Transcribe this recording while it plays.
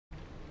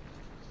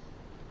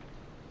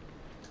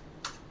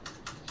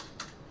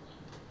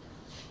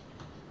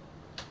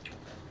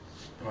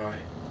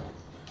Right.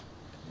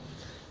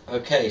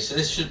 Okay, so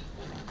this should...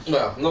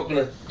 Well, I'm not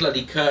going to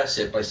bloody curse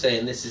it by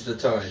saying this is the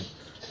time.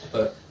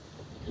 But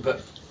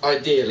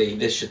ideally,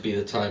 this should be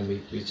the time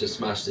we just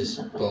smash this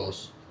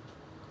boss.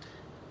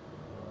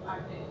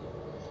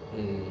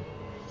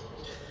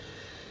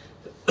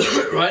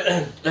 Right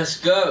then, let's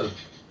go.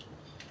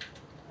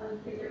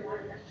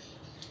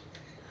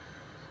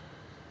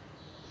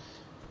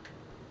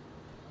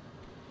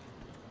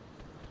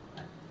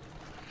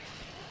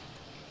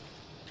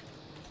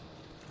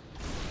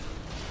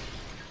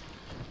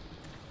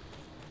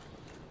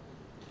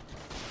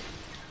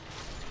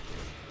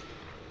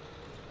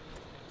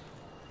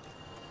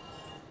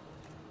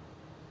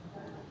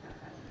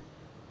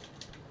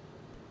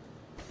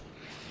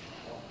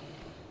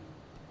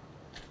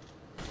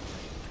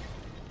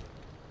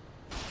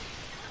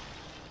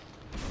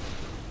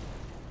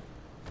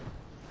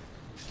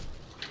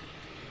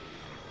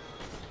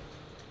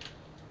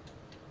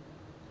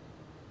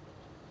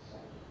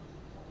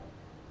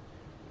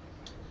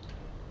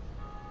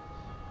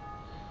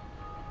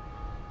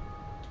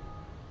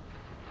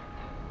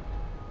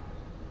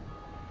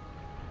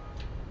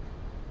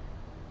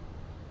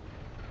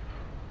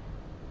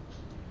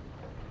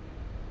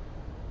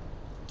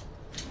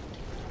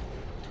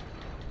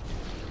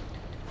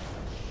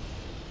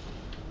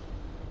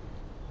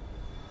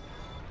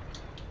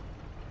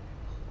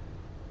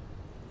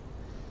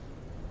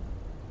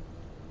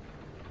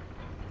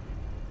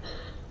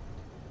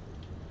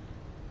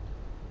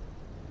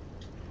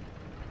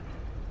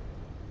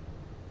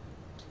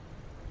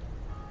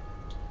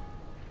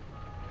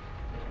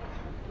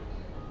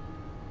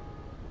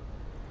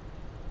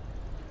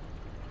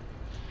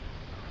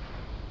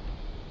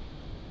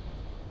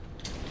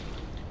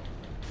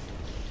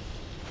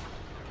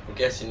 I'm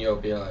guessing you're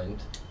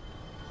behind.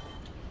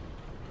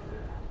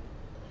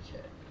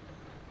 Okay.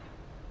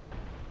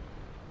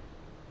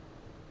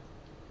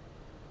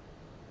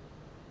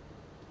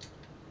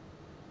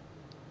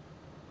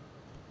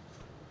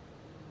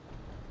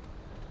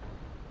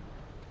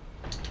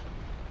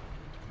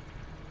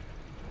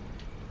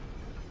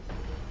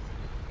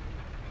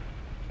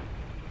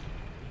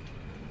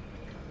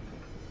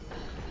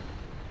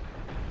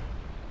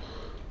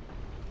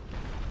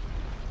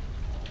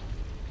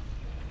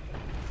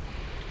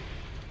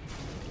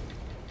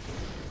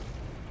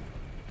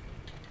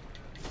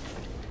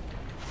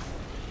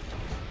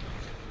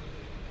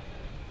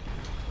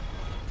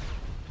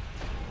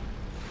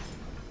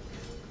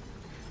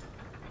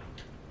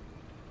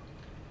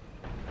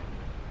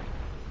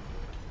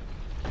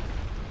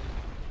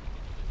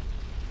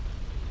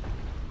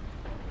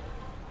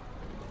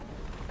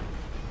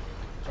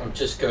 I'm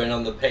just going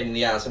on the pain in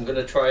the ass. I'm going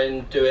to try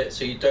and do it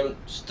so you don't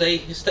stay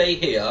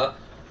here.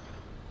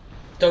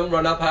 Don't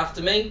run up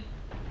after me.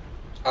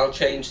 I'll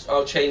change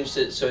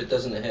it so it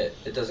doesn't hit.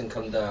 It doesn't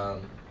come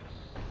down.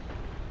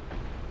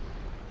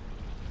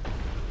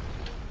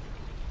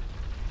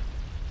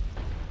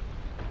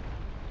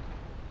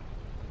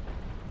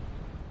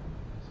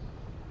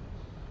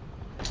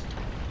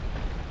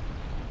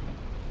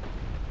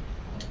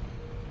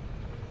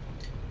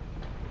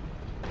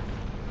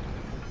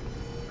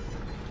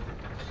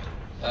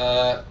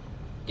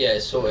 Yeah,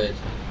 it's sorted.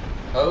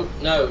 Oh,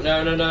 no.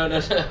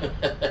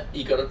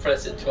 You gotta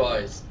press it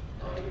twice.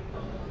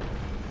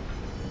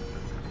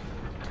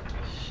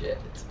 Shit.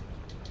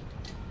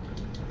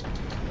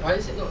 Why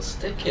is it not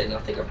sticking? I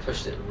think I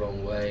pushed it the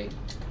wrong way.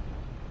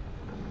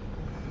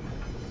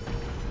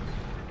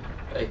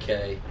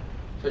 Okay.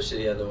 Push it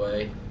the other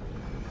way.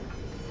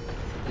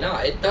 No,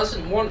 it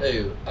doesn't want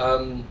to.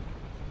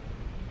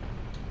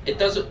 It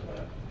doesn't...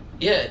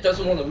 Yeah, it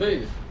doesn't want to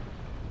move.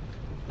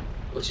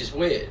 Which is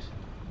weird.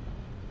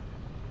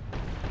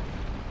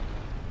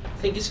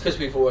 I think it's because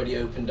we've already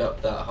opened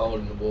up that hole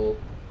in the wall.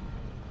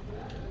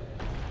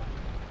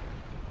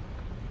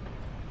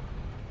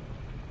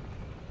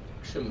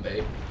 Shouldn't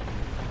be.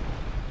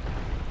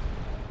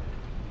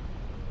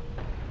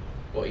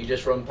 What, you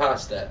just run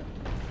past it?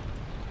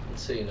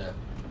 Let's see now.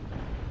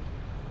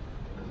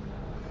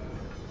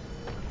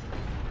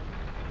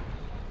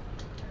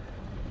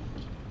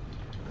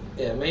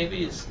 Yeah,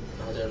 maybe it's...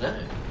 I don't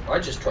know. I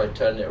just tried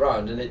turning it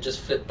around and it just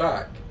flipped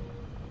back.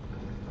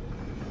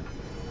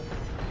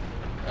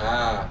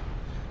 Ah,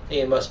 I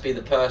think it must be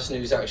the person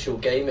whose actual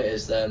game it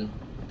is then.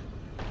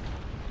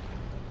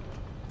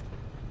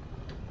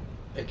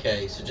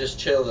 Okay, so just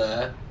chill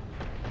there.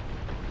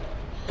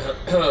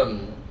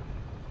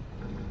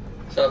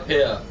 It's up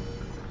here.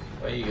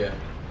 Where you go?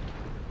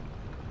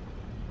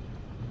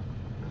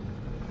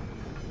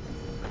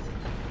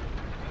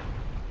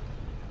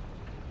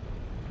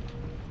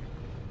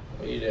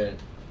 What are you doing?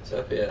 It's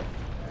up here.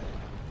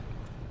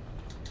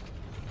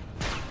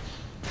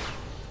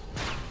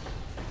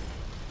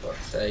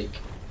 Fuck's sake.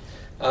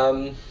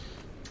 I've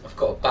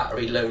got a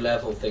battery low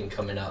level thing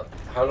coming up.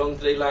 How long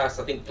do they last?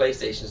 I think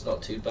PlayStation's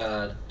not too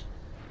bad.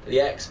 The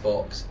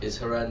Xbox is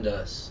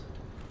horrendous.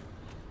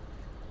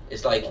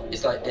 It's like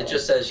it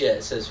just says, yeah,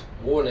 it says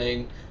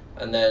warning,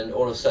 and then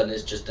all of a sudden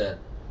it's just dead.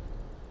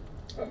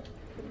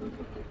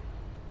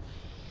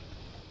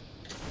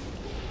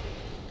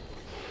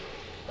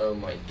 Oh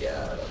my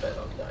god, I bet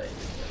I'm dying.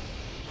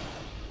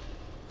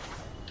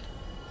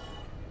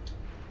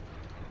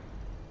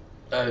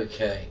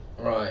 Okay,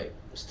 right,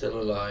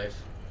 still alive.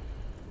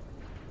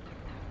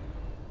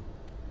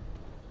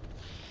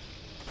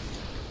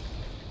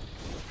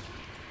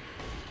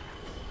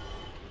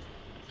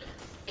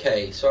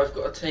 Okay, so I've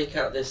got to take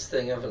out this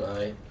thing, haven't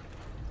I?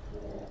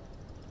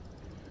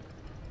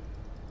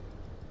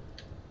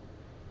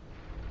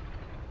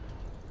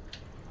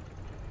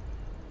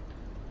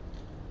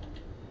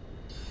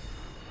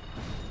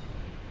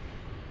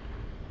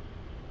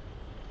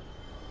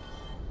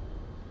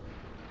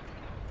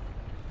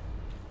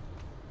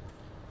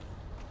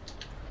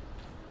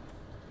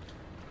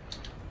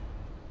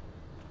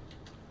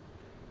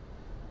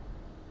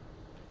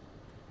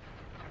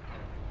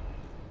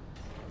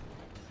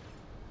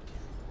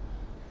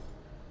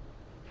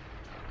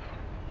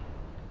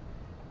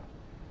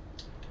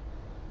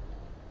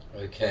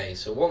 Okay,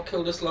 so what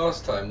killed us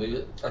last time?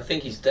 I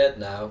think he's dead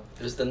now.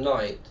 It was the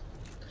knight.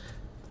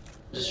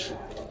 Just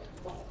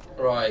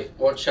right,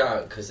 watch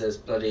out, because there's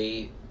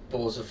bloody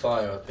balls of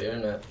fire up here,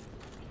 isn't it?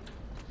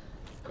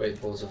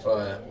 Great balls of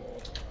fire.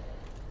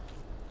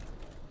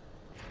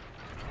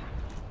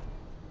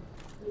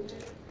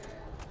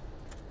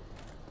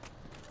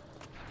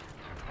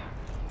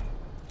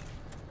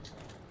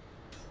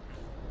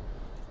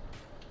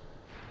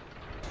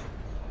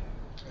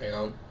 Hang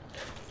on.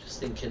 Just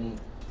thinking,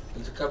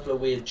 there's a couple of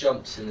weird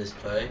jumps in this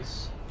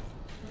place.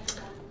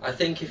 I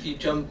think if you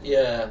jump,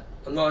 yeah,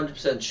 I'm not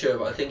 100% sure,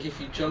 but I think if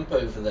you jump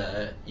over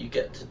there, you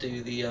get to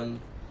do the,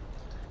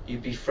 you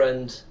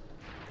befriend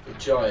the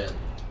giant,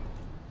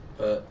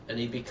 and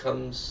he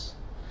becomes,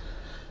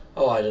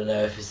 oh, I don't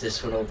know if it's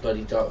this one or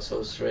bloody Dark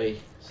Souls 3.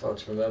 It's hard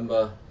to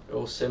remember. They're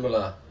all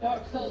similar.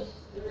 Dark Souls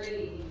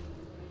 3.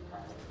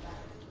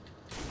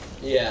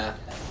 Yeah.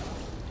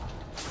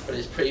 But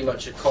it's pretty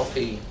much a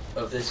copy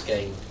of this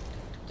game,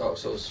 Dark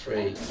Souls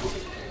 3.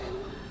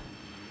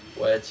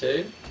 Where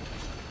to?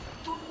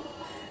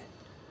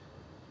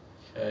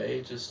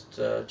 Okay, just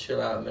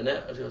chill out a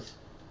minute. I'll just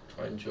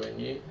try and join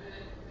you.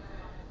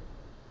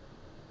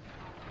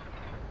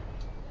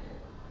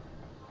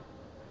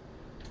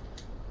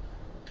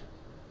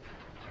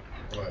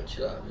 Alright,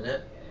 chill out a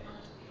minute.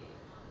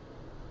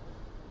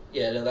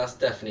 Yeah, no, that's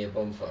definitely a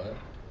bonfire.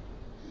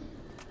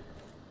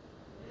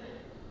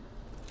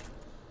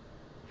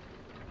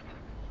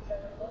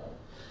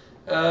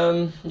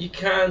 You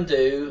can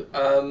do.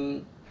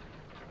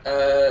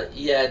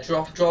 Yeah,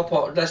 drop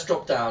off. Let's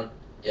drop down.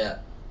 Yeah.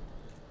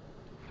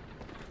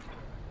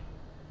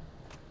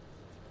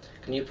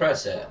 Can you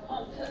press it?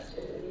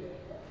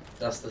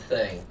 That's the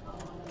thing.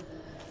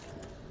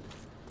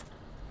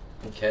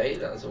 Okay,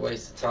 that was a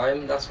waste of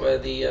time. That's where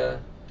the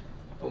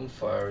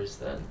bonfire is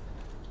then.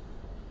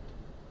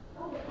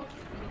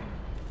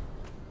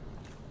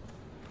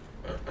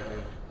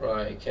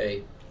 Right,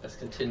 okay, let's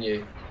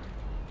continue.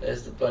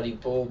 There's the bloody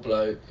ball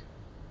bloke.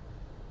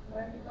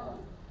 Where have you gone?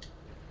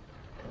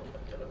 Oh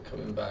my god, I'm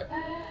coming back.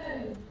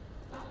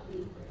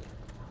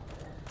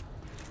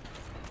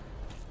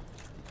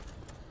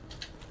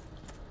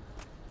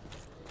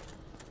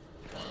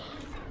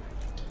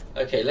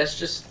 Okay, let's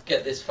just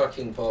get this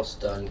fucking boss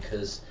done,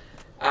 because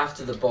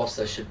after the boss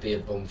there should be a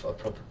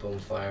proper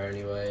bonfire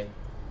anyway.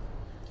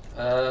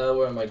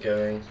 Where am I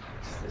going?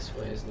 It's this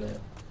way, isn't it?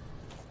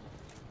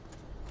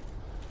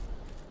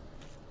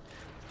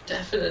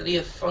 Definitely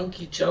a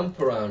funky jump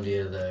around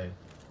here though.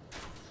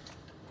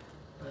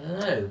 I don't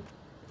know.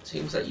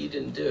 Seems like you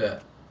didn't do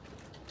it.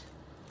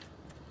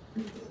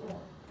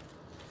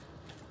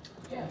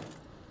 Yeah.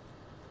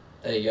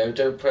 There you go,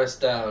 don't press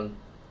down.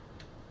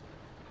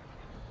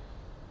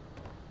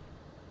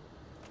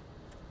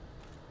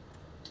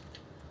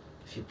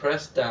 If you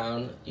press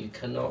down, you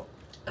cannot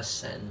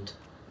ascend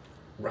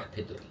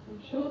rapidly.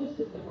 I'm sure this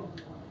is the wrong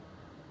one.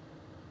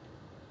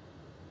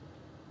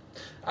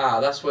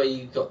 Ah, that's where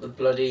you got the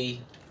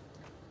bloody...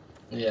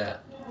 Yeah.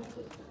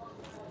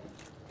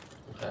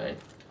 Okay.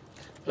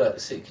 Look,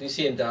 see, can you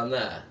see him down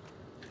there?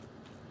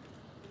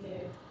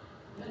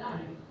 Yeah.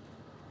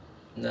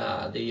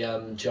 Nah,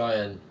 the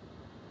giant.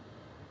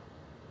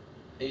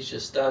 He's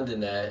just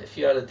standing there. If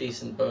you had a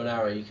decent bow and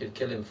arrow, you could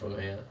kill him from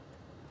here.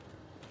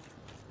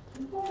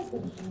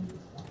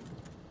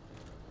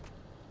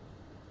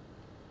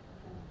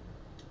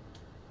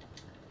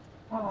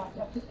 Oh,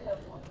 I've just killed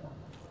one.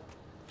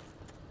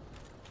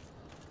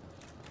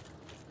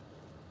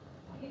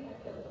 I think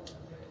I killed one.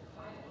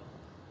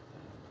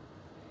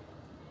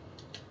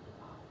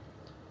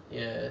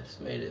 Yeah, it's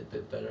made it a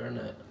bit better, isn't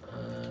it?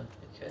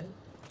 Okay.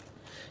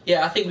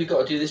 Yeah, I think we've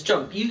got to do this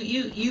jump.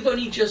 You've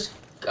only just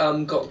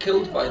got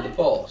killed by the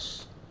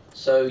boss,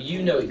 so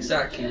you know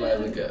exactly where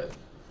we go.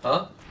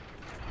 Huh?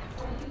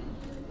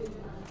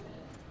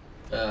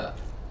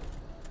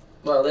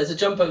 Well, there's a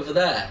jump over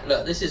there.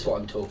 Look, this is what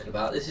I'm talking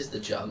about. This is the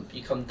jump.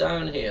 You come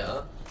down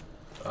here,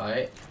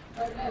 right?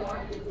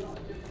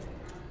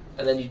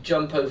 And then you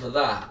jump over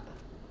that.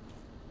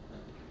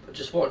 But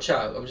just watch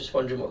out. I'm just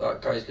wondering what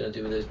that guy's going to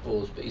do with those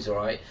balls, but he's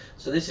alright.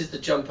 So this is the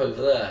jump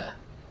over there.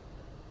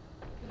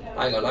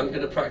 Hang on, I'm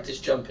going to practice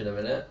jumping a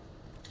minute.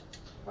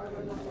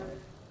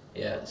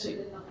 Yeah, see.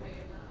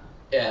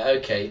 Yeah,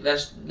 okay,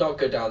 let's not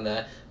go down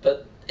there.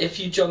 But if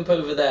you jump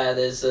over there,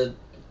 there's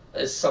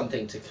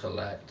something to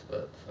collect,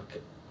 but fuck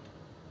it.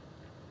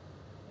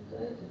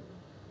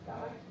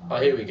 Oh,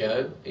 here we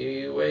go.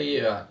 Where are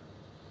you at?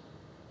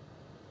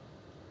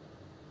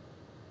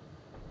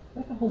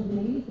 Like a whole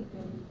maze of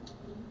them.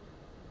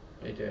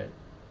 What are you doing?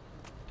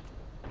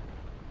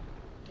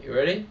 You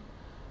ready?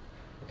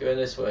 Going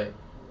this way.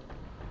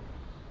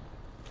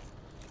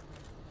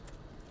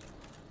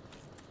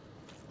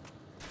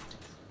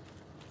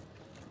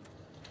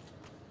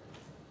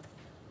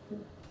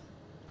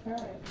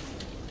 Alright.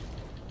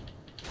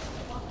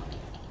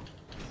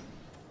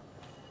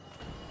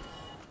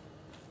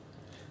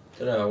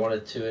 Don't know, I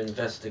wanted to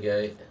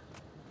investigate.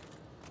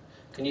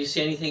 Can you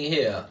see anything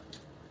here?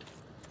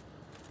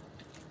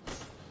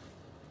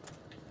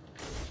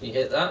 Can you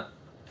hit that?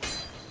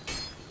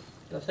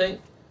 Nothing?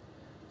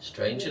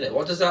 Strange, isn't it?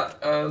 What does that,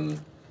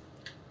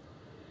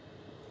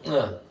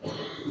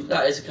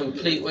 that is a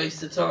complete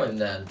waste of time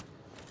then.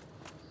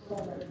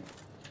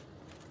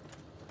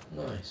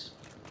 Nice.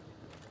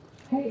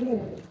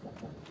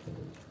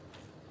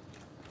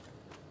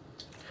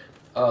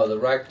 Oh, the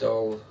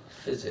ragdoll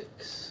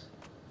physics.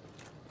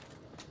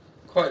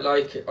 Quite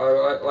like it.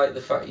 I like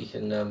the fact you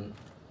can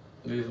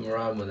move them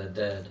around when they're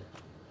dead.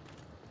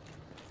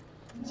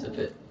 It's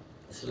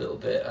a little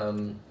bit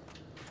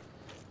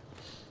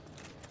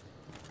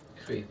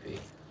creepy.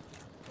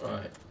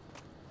 Right.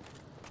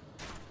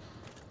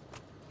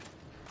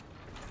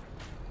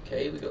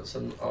 Okay, we got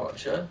some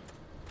archer.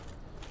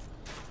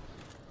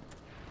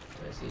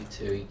 There's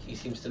E2. He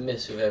seems to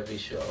miss with every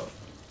shot.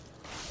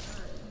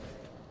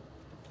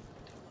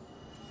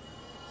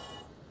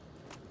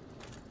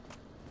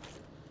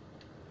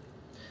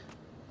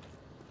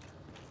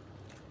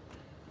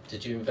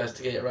 Did you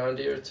investigate around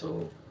here at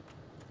all?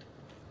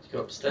 Did you go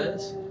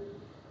upstairs?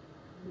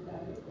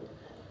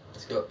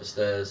 Let's go up the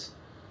stairs.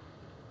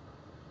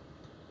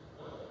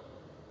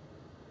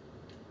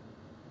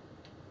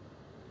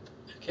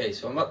 Okay,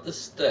 so I'm up the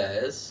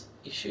stairs.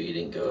 You sure you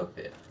didn't go up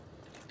here?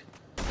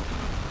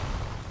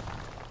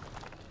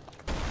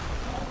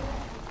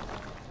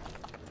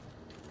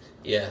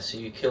 Yeah, so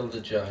you killed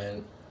the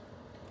giant.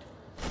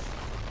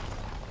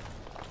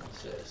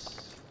 What's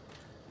this?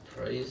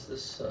 Praise the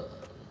sun.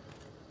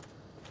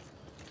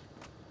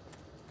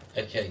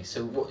 Okay,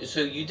 so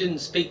so you didn't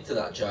speak to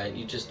that giant,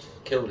 you just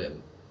killed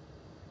him?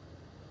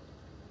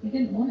 He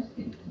didn't want to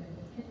speak to me.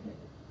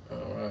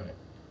 Alright.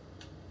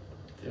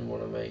 Didn't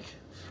want to make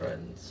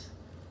friends.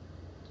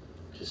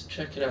 Just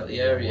checking out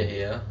the area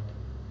here.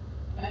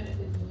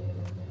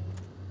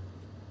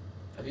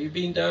 Have you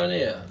been down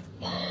here?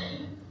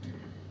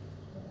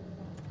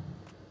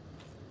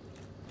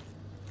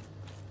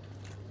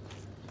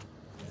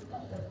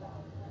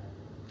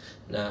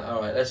 No,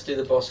 alright, let's do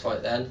the boss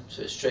fight then.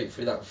 So it's straight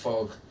through that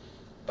fog.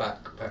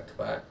 Back.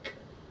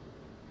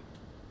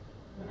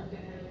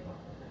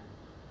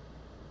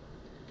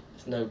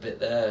 There's no bit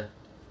there.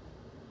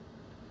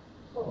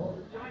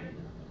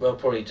 We'll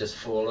probably just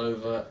fall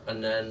over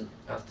and then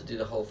have to do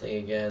the whole thing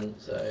again.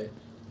 So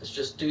let's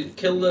just if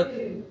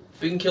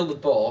we can kill the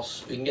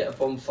boss, we can get a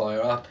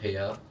bonfire up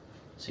here.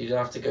 So you don't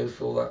have to go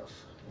through all that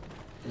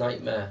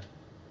nightmare.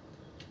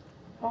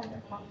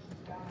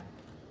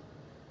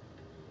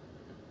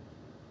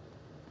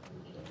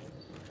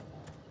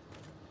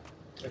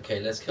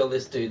 Okay, let's kill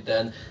this dude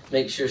then.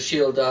 Make sure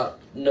shield up.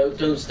 No,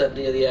 don't step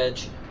near the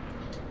edge.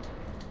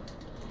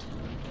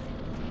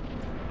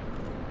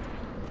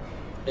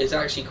 It's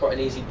actually quite an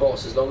easy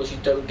boss as long as you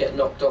don't get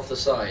knocked off the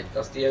side.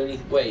 That's the only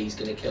way he's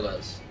going to kill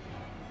us.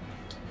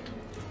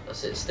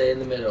 That's it, stay in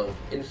the middle.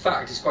 In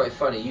fact, it's quite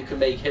funny. You can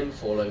make him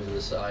fall over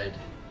the side.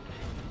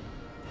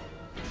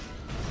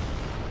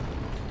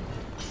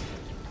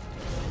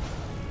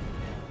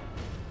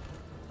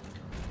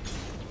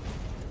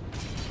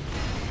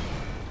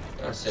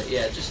 That's it,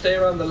 yeah, just stay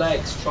around the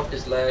legs, chop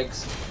his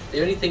legs.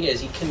 The only thing is,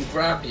 he can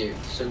grab you,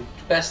 so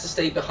best to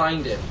stay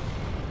behind him.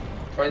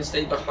 Try and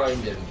stay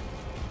behind him.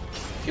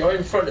 If you're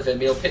in front of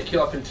him, he'll pick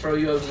you up and throw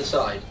you over the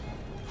side.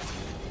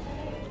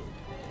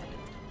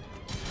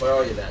 Where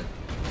are you then?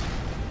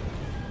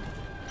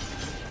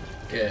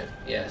 Good,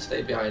 yeah,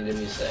 stay behind him,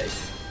 you're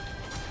safe.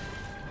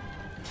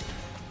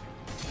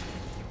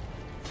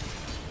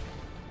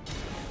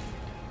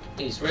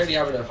 He's really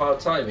having a hard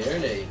time here,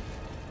 isn't he?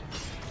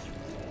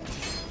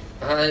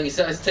 He's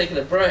taking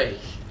a break.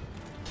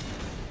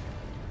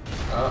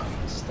 Ah,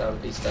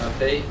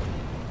 stampy.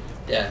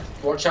 Yeah,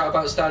 watch out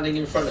about standing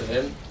in front of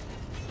him.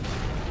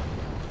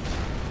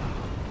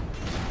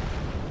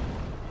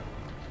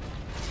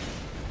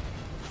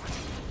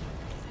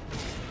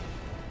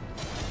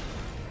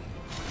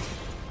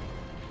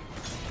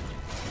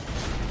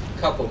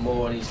 Couple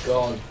more and he's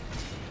gone.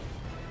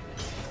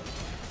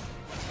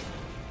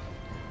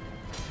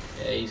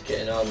 Yeah, he's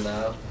getting on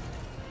now.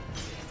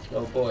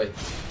 Oh boy.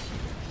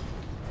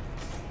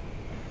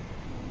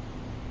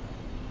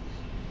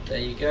 There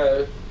you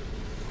go.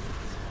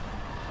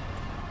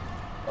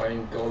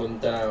 Iron Golem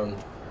down.